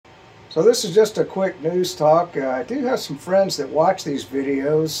So this is just a quick news talk. I do have some friends that watch these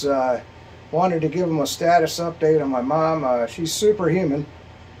videos. Wanted to give them a status update on my mom. She's superhuman.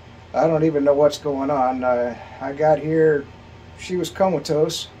 I don't even know what's going on. I got here, she was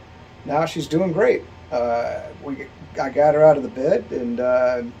comatose. Now she's doing great. I got her out of the bed, and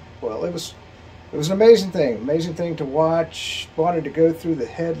well, it was an amazing thing to watch. Wanted to go through the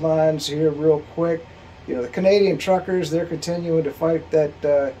headlines here real quick. You know, the Canadian truckers, they're continuing to fight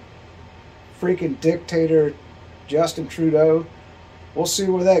that freaking dictator Justin Trudeau. We'll see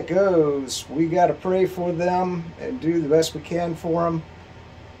where that goes. We got to pray for them and do the best we can for them.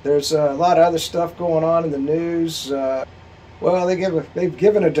 There's a lot of other stuff going on in the news. Well, they've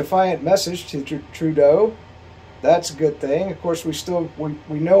given a defiant message to Trudeau. That's a good thing. Of course,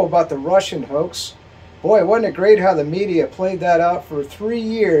 we know about the Russian hoax. Boy, wasn't it great how the media played that out for 3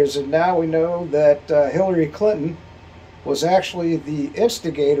 years, and now we know that Hillary Clinton was actually the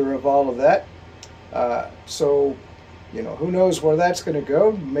instigator of all of that. So, you know, who knows where that's going to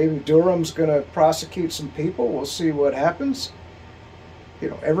go. Maybe Durham's going to prosecute some people. We'll see what happens. You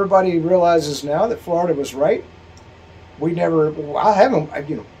know, everybody realizes now that Florida was right. I haven't,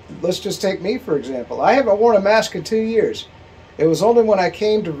 you know, let's just take me for example. I haven't worn a mask in 2 years. It was only when I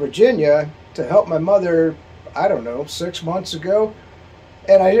came to Virginia to help my mother, I don't know, 6 months ago,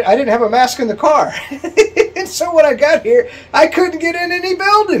 and I didn't have a mask in the car. And so when I got here, I couldn't get in any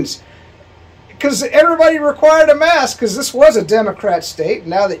buildings because everybody required a mask, because this was a Democrat state.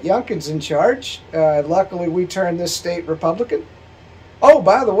 Now that Youngkin's in charge, luckily we turned this state Republican. Oh,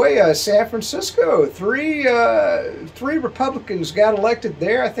 by the way, San Francisco, three Republicans got elected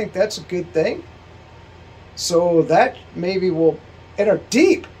there. I think that's a good thing. So that maybe will, in a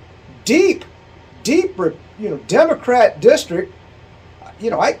deep, you know, Democrat district,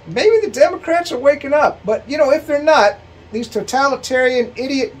 you know, maybe the Democrats are waking up. But, you know, if they're not, these totalitarian,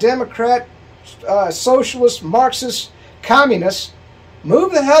 idiot Democrat, socialist, Marxist, communists,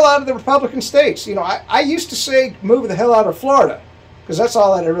 move the hell out of the Republican states. You know, I used to say move the hell out of Florida, because that's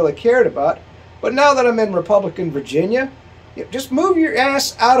all that I really cared about. But now that I'm in Republican Virginia, you know, just move your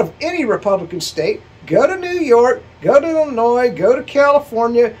ass out of any Republican state. Go to New York, go to Illinois, go to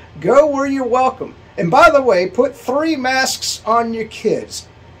California, go where you're welcome. And by the way, put 3 masks on your kids,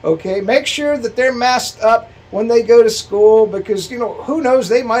 okay? Make sure that they're masked up when they go to school, because, you know, who knows,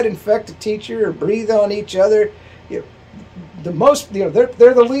 they might infect a teacher or breathe on each other. You know,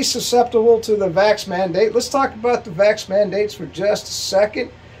 they're the least susceptible to the vax mandate. Let's talk about the vax mandates for just a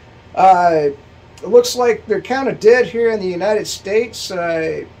second. It looks like they're kind of dead here in the United States.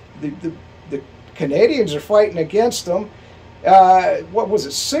 The Canadians are fighting against them. What was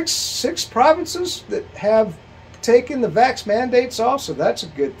it, six provinces that have taken the vax mandates off, so that's a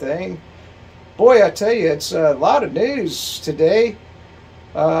good thing. Boy, I tell you, it's a lot of news today.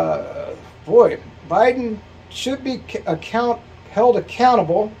 Boy, Biden should be held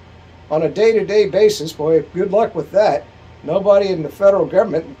accountable on a day-to-day basis. Boy, good luck with that. Nobody in the federal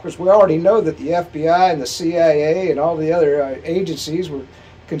government, because we already know that the FBI and the CIA and all the other agencies were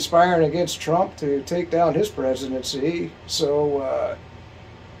conspiring against Trump to take down his presidency. So,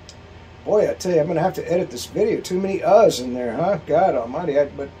 boy, I tell you, I'm going to have to edit this video. Too many uhs in there, huh? God almighty.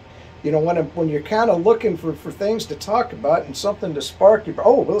 But, you know, when you're kind of looking for things to talk about and something to spark you.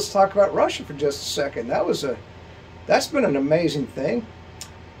 Oh, well, let's talk about Russia for just a second. That's been an amazing thing.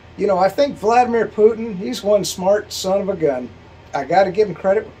 You know, I think Vladimir Putin, he's one smart son of a gun. I got to give him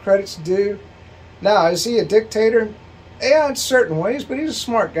credit where credit's due. Now, is he a dictator? Yeah, in certain ways, but he's a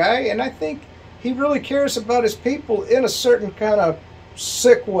smart guy, and I think he really cares about his people in a certain kind of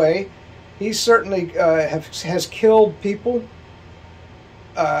sick way. He certainly has killed people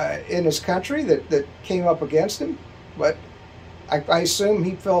in his country that came up against him, but I assume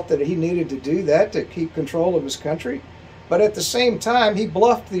he felt that he needed to do that to keep control of his country. But at the same time, he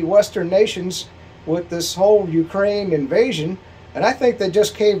bluffed the Western nations with this whole Ukraine invasion, and I think they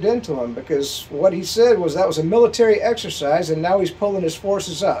just caved into him, because what he said was that was a military exercise, and now he's pulling his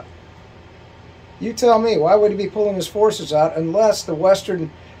forces out. You tell me, why would he be pulling his forces out unless the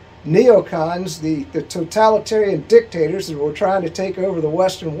Western neocons, the totalitarian dictators that were trying to take over the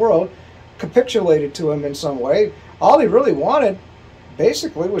Western world, capitulated to him in some way? All he really wanted,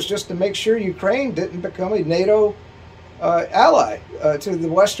 basically, was just to make sure Ukraine didn't become a NATO ally to the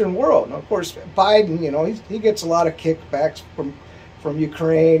Western world. And of course, Biden, you know, he gets a lot of kickbacks from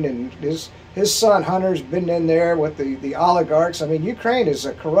Ukraine, and his son Hunter's been in there with the oligarchs. I mean, Ukraine is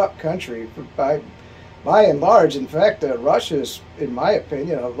a corrupt country by and large. In fact, Russia is, in my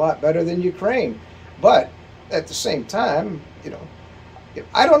opinion, a lot better than Ukraine. But at the same time, you know,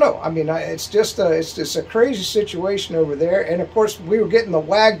 I don't know. I mean, it's just a crazy situation over there. And of course, we were getting the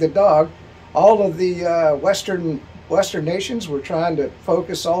wag the dog. All of the Western nations were trying to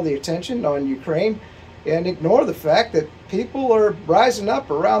focus all the attention on Ukraine and ignore the fact that people are rising up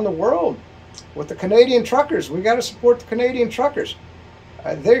around the world with the Canadian truckers. We got to support the Canadian truckers.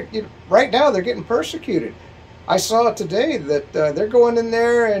 Right now they're getting persecuted. I saw today that they're going in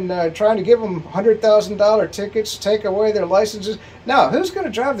there and trying to give them $100,000 tickets, take away their licenses. Now, who's going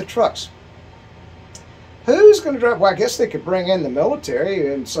to drive the trucks? Who's going to drive? Well, I guess they could bring in the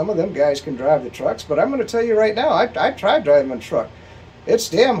military, and some of them guys can drive the trucks. But I'm going to tell you right now, I tried driving a truck. It's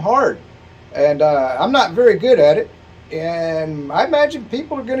damn hard, and I'm not very good at it. And I imagine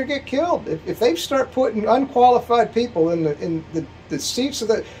people are going to get killed if they start putting unqualified people in the seats of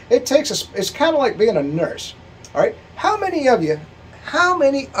the. It's kind of like being a nurse. All right, how many of you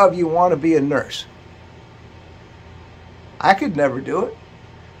want to be a nurse? I could never do it.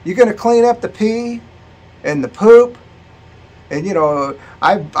 You're going to clean up the pee and the poop, and you know,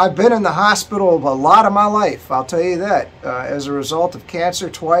 I've been in the hospital a lot of my life. I'll tell you that, as a result of cancer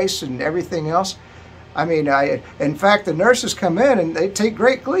twice and everything else. I mean, in fact, the nurses come in and they take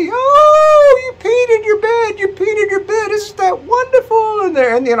great glee. Oh, you peed in your bed. You peed in your bed. Isn't that wonderful?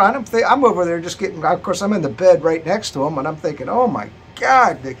 And you know, I'm over there just getting. Of course, I'm in the bed right next to him, and I'm thinking, oh my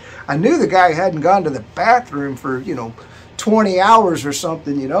God! I knew the guy hadn't gone to the bathroom for 20 hours or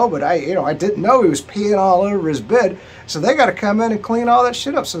something, But I didn't know he was peeing all over his bed. So they got to come in and clean all that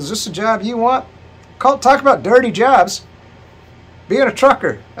shit up. So is this a job you want? Talk about dirty jobs. Being a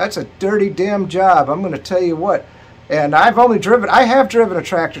trucker, that's a dirty damn job. I'm going to tell you what. And I have driven a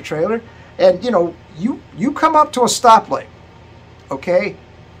tractor trailer. And, you come up to a stoplight, okay?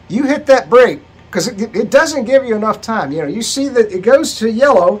 You hit that brake, because it doesn't give you enough time. You see that it goes to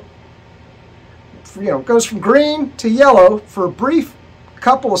yellow, goes from green to yellow for a brief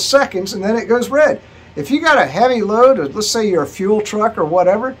couple of seconds, and then it goes red. If you got a heavy load, let's say you're a fuel truck or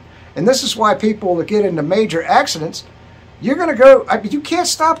whatever, and this is why people that get into major accidents, you're going to go, you can't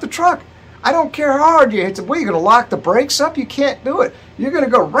stop the truck. I don't care how hard you hit the, you're going to lock the brakes up? You can't do it. You're going to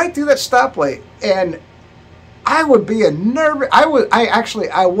go right through that stoplight. And I would be a nervous, I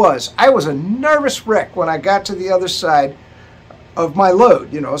was a nervous wreck when I got to the other side of my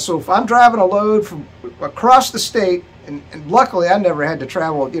load, So if I'm driving a load from across the state, and luckily I never had to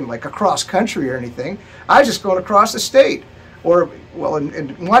travel, like across country or anything. I was just going across the state. Or, well, in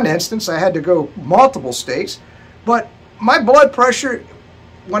one instance, I had to go multiple states. But my blood pressure,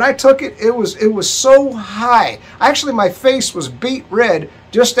 when I took it, it was so high. Actually, my face was beet red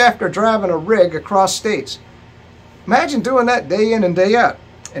just after driving a rig across states. Imagine doing that day in and day out.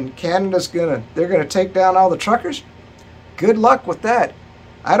 And Canada's they're gonna take down all the truckers? Good luck with that.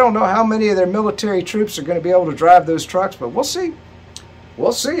 I don't know how many of their military troops are going to be able to drive those trucks, but we'll see.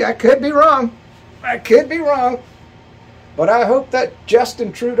 We'll see. I could be wrong. I could be wrong. But I hope that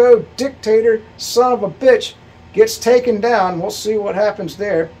Justin Trudeau, dictator, son of a bitch, gets taken down. We'll see what happens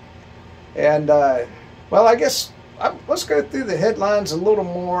there. And, well, I guess let's go through the headlines a little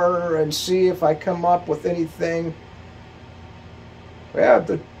more and see if I come up with anything. Well,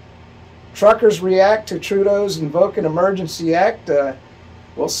 the truckers react to Trudeau's Invoke an Emergency Act.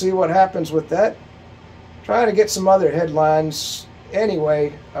 We'll see what happens with that. Trying to get some other headlines.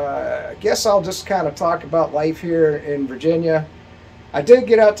 Anyway, I guess I'll just kind of talk about life here in Virginia. I did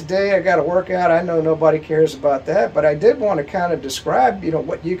get out today. I got a workout. I know nobody cares about that, but I did want to kind of describe,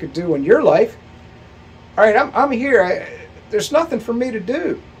 what you could do in your life. All right, I'm here. There's nothing for me to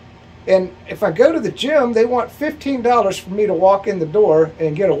do. And if I go to the gym, they want $15 for me to walk in the door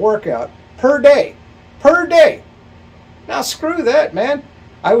and get a workout per day. Per day. Now, screw that, man.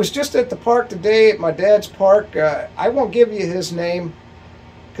 I was just at the park today, at my dad's park. I won't give you his name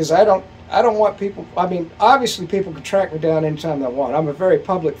because I don't want people, I mean, obviously people can track me down anytime they want. I'm a very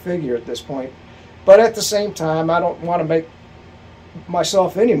public figure at this point. But at the same time, I don't want to make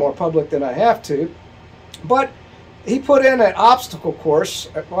myself any more public than I have to. But he put in an obstacle course.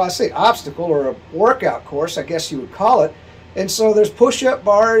 Well, I say obstacle, or a workout course, I guess you would call it. And so there's push-up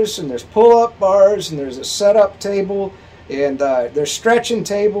bars, and there's pull-up bars, and there's a set-up table, and there's stretching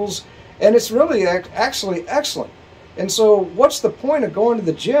tables. And it's really actually excellent. And so what's the point of going to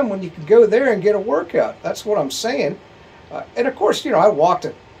the gym when you can go there and get a workout? That's what I'm saying. And of course, I walked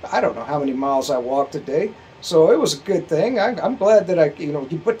I don't know how many miles I walked a day. So it was a good thing. I'm glad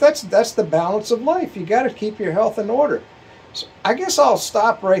that but that's the balance of life. You got to keep your health in order. So I guess I'll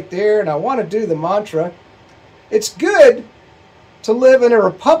stop right there, and I want to do the mantra. It's good to live in a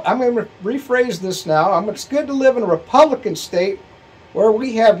I'm going to rephrase this now. It's good to live in a Republican state where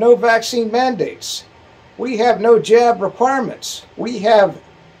we have no vaccine mandates. We have no jab requirements. We have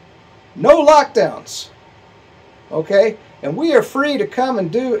no lockdowns. Okay? And we are free to come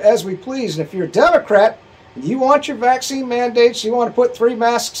and do as we please. And if you're a Democrat, you want your vaccine mandates, you want to put 3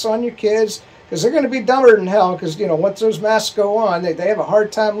 masks on your kids, because they're going to be dumber than hell, because, you know, once those masks go on, they have a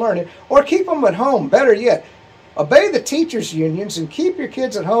hard time learning. Or keep them at home, better yet. Obey the teachers' unions and keep your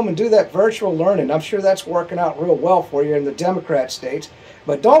kids at home and do that virtual learning. I'm sure that's working out real well for you in the Democrat states.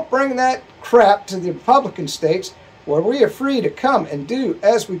 But don't bring that crap to the Republican states, where we are free to come and do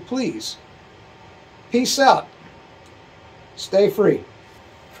as we please. Peace out. Stay free.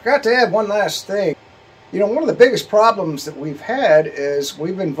 Forgot to add one last thing. You know, one of the biggest problems that we've had is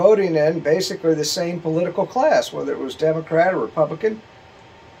we've been voting in basically the same political class, whether it was Democrat or Republican.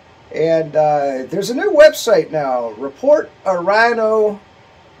 And there's a new website now,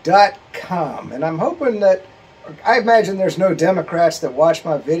 reportarhino.com. And I'm hoping that, I imagine there's no Democrats that watch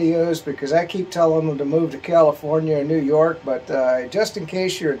my videos, because I keep telling them to move to California or New York. But just in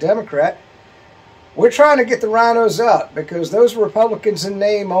case you're a Democrat, we're trying to get the rhinos out, because those are Republicans in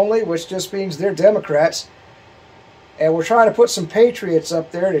name only, which just means they're Democrats. And we're trying to put some patriots up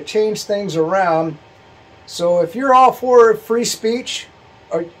there to change things around. So if you're all for free speech,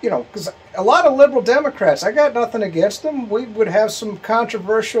 or, you know, because a lot of liberal Democrats, I got nothing against them. We would have some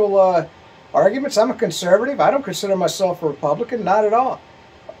controversial arguments. I'm a conservative. I don't consider myself a Republican, not at all.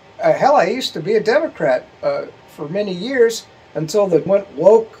 Hell, I used to be a Democrat for many years, until they went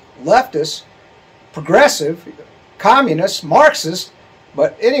woke leftists, progressive, communist, Marxist.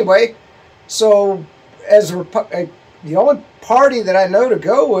 But anyway, so as the only party that I know to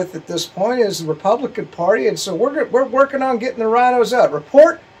go with at this point is the Republican Party, and so we're working on getting the rhinos out.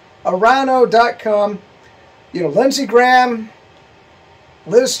 Reportarhino.com. You know, Lindsey Graham,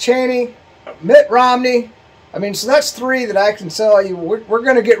 Liz Cheney, Mitt Romney. I mean, so that's 3 that I can tell you we're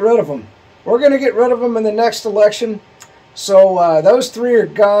going to get rid of them. We're going to get rid of them in the next election. So those 3 are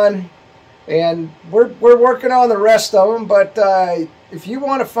gone. And we're working on the rest of them. But if you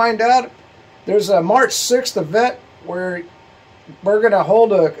want to find out, there's a March 6th event where we're going to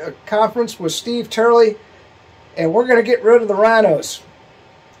hold a conference with Steve Turley, and we're going to get rid of the rhinos.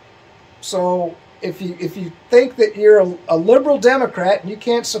 So if you think that you're a liberal Democrat and you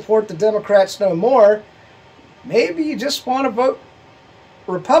can't support the Democrats no more, maybe you just want to vote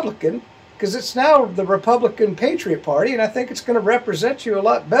Republican, because it's now the Republican Patriot Party, and I think it's going to represent you a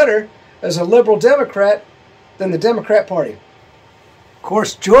lot better as a liberal Democrat than the Democrat Party. Of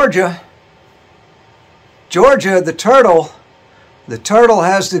course, Georgia, the turtle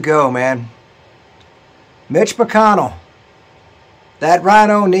has to go, man. Mitch McConnell, that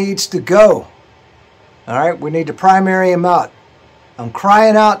rhino needs to go. All right, we need to primary him out. I'm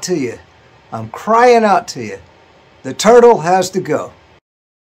crying out to you. I'm crying out to you. The turtle has to go.